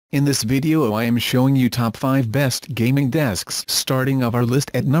In this video I am showing you top 5 best gaming desks. Starting off our list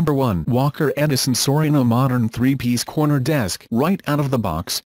at number 1. Walker Edison Soreno Modern 3-Piece Corner Desk. Right out of the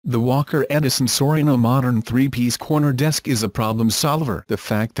box, the Walker Edison Soreno Modern 3-Piece Corner Desk is a problem solver. The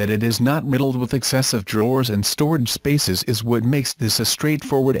fact that it is not riddled with excessive drawers and storage spaces is what makes this a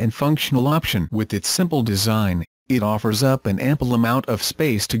straightforward and functional option. With its simple design, it offers up an ample amount of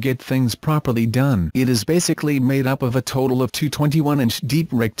space to get things properly done. It is basically made up of a total of two 21-inch deep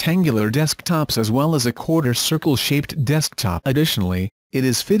rectangular desktops as well as a quarter-circle shaped desktop. Additionally, it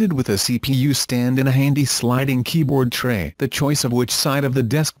is fitted with a CPU stand and a handy sliding keyboard tray. The choice of which side of the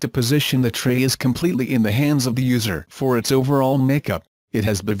desk to position the tray is completely in the hands of the user. For its overall makeup, it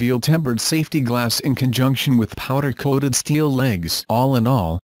has beveled tempered safety glass in conjunction with powder-coated steel legs. All in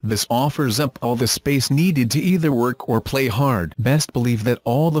all, this offers up all the space needed to either work or play hard. Best believe that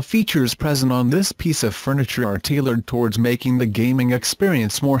all the features present on this piece of furniture are tailored towards making the gaming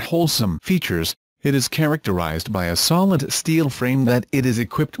experience more wholesome. Features: it is characterized by a solid steel frame that it is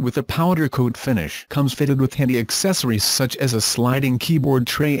equipped with a powder coat finish. Comes fitted with handy accessories such as a sliding keyboard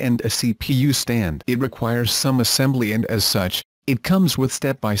tray and a CPU stand. It requires some assembly and as such, it comes with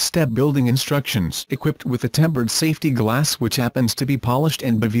step-by-step building instructions. Equipped with a tempered safety glass which happens to be polished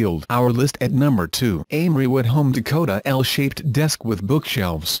and beveled. Our list at number 2. Ameriwood Home Dakota L-shaped desk with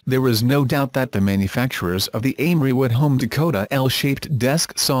bookshelves. There is no doubt that the manufacturers of the Ameriwood Home Dakota L-shaped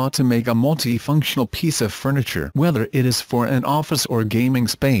desk sought to make a multi-functional piece of furniture. Whether it is for an office or gaming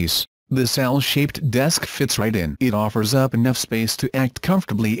space, this L-shaped desk fits right in. It offers up enough space to act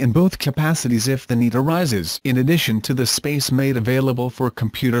comfortably in both capacities if the need arises. In addition to the space made available for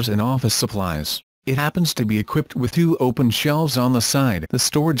computers and office supplies, it happens to be equipped with 2 open shelves on the side. The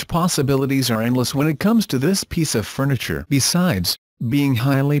storage possibilities are endless when it comes to this piece of furniture. Besides being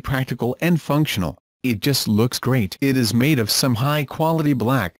highly practical and functional, it just looks great. It is made of some high-quality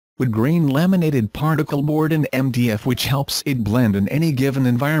black wood grain laminated particle board and MDF which helps it blend in any given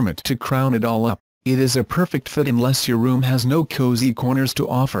environment. To crown it all up, it is a perfect fit unless your room has no cozy corners to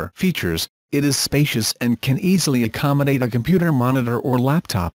offer. Features: it is spacious and can easily accommodate a computer monitor or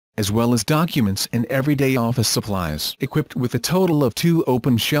laptop, as well as documents and everyday office supplies. Equipped with a total of 2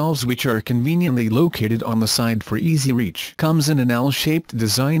 open shelves which are conveniently located on the side for easy reach. Comes in an L-shaped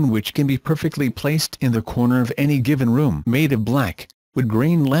design which can be perfectly placed in the corner of any given room. Made of black wood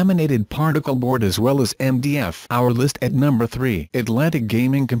grain laminated particle board as well as MDF. Our list at number 3. Atlantic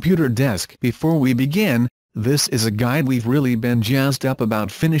Gaming Computer Desk. Before we begin, this is a guide we've really been jazzed up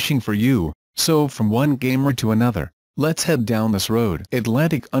about finishing for you, so from one gamer to another, let's head down this road.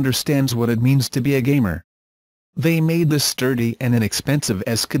 Atlantic understands what it means to be a gamer. They made this sturdy and inexpensive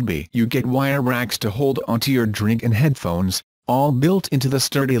as could be. You get wire racks to hold onto your drink and headphones, all built into the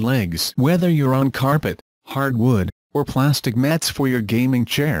sturdy legs. Whether you're on carpet, hardwood, or plastic mats for your gaming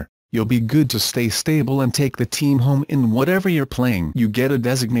chair, you'll be good to stay stable and take the team home in whatever you're playing. You get a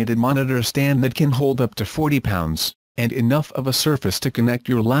designated monitor stand that can hold up to 40 pounds, and enough of a surface to connect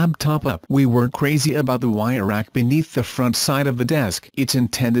your laptop up. We weren't crazy about the wire rack beneath the front side of the desk. It's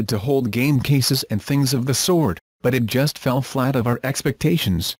intended to hold game cases and things of the sort, but it just fell flat of our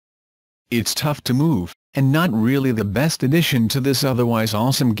expectations. It's tough to move, and not really the best addition to this otherwise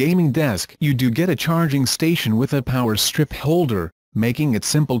awesome gaming desk. You do get a charging station with a power strip holder, making it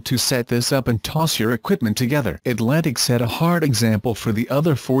simple to set this up and toss your equipment together. Atlantic set a hard example for the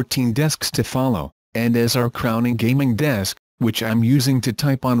other 14 desks to follow, and as our crowning gaming desk, which I'm using to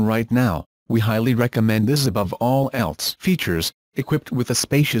type on right now, we highly recommend this above all else. Features: equipped with a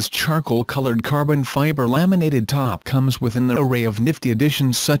spacious charcoal-colored carbon fiber laminated top. Comes with an array of nifty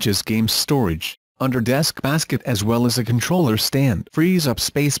additions such as game storage, under-desk basket as well as a controller stand. Frees up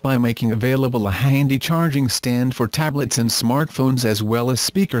space by making available a handy charging stand for tablets and smartphones as well as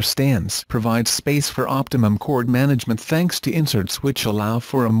speaker stands. Provides space for optimum cord management thanks to inserts which allow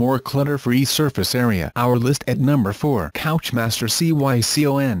for a more clutter-free surface area. Our list at number 4. Couchmaster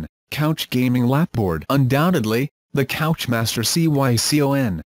CYCON Couch Gaming Lapboard. Undoubtedly, the Couchmaster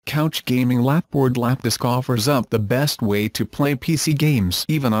CYCON Couch Gaming Lapboard Lapdesk offers up the best way to play PC games.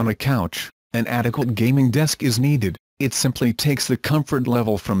 Even on a couch, an adequate gaming desk is needed. It simply takes the comfort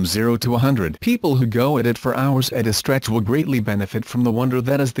level from 0 to 100. People who go at it for hours at a stretch will greatly benefit from the wonder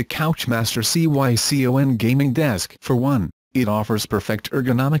that is the Couchmaster CYCON gaming desk. For one, it offers perfect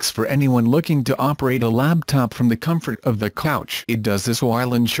ergonomics for anyone looking to operate a laptop from the comfort of the couch. It does this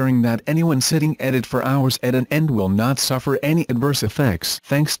while ensuring that anyone sitting at it for hours at an end will not suffer any adverse effects.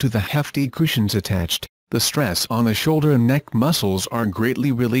 Thanks to the hefty cushions attached, the stress on the shoulder and neck muscles are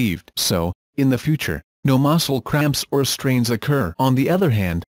greatly relieved. So, in the future, no muscle cramps or strains occur. On the other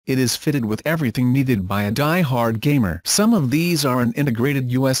hand, It is fitted with everything needed by a die-hard gamer. Some of these are an integrated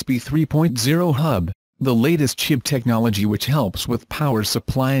USB 3.0 hub, the latest chip technology which helps with power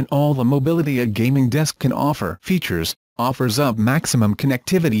supply and all the mobility a gaming desk can offer. Features: offers up maximum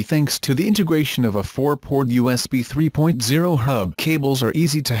connectivity thanks to the integration of a 4-port USB 3.0 hub. Cables are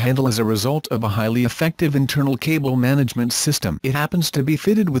easy to handle as a result of a highly effective internal cable management system. It happens to be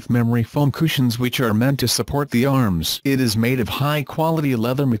fitted with memory foam cushions which are meant to support the arms. It is made of high-quality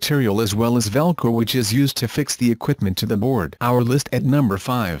leather material as well as Velcro which is used to fix the equipment to the board. Our list at number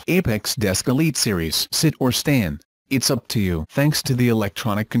 5. ApexDesk Elite Series. Sit or stand, it's up to you. Thanks to the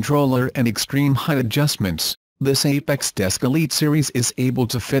electronic controller and extreme height adjustments, this ApexDesk Elite Series is able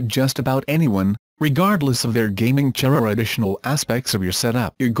to fit just about anyone, regardless of their gaming chair or additional aspects of your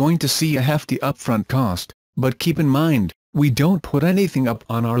setup. You're going to see a hefty upfront cost, but keep in mind, we don't put anything up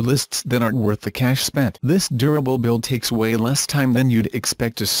on our lists that aren't worth the cash spent. This durable build takes way less time than you'd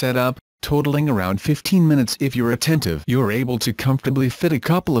expect to set up, totaling around 15 minutes if you're attentive. You're able to comfortably fit a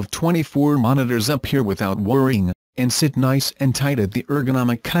couple of 24 monitors up here without worrying, and sit nice and tight at the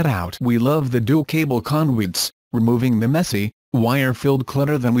ergonomic cutout. We love the dual cable conduits, removing the messy, wire-filled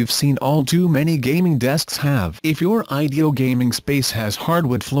clutter that we've seen all too many gaming desks have. If your ideal gaming space has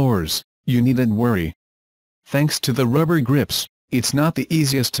hardwood floors, you needn't worry. Thanks to the rubber grips, it's not the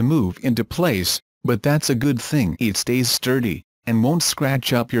easiest to move into place, but that's a good thing. It stays sturdy, and won't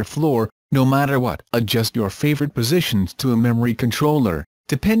scratch up your floor, no matter what. Adjust your favorite positions to a memory controller,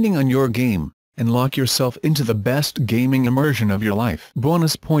 depending on your game, and lock yourself into the best gaming immersion of your life.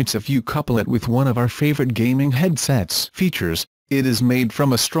 Bonus points if you couple it with one of our favorite gaming headsets. Features: it is made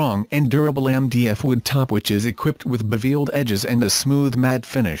from a strong and durable MDF wood top which is equipped with beveled edges and a smooth matte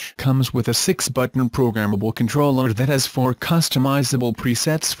finish. Comes with a 6-button programmable controller that has 4 customizable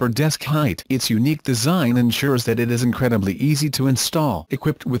presets for desk height. Its unique design ensures that it is incredibly easy to install.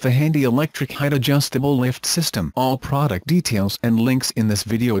 Equipped with a handy electric height-adjustable lift system. All product details and links in this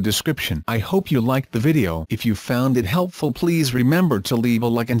video description. I hope you liked the video. If you found it helpful, please remember to leave a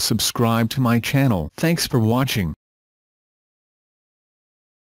like and subscribe to my channel. Thanks for watching.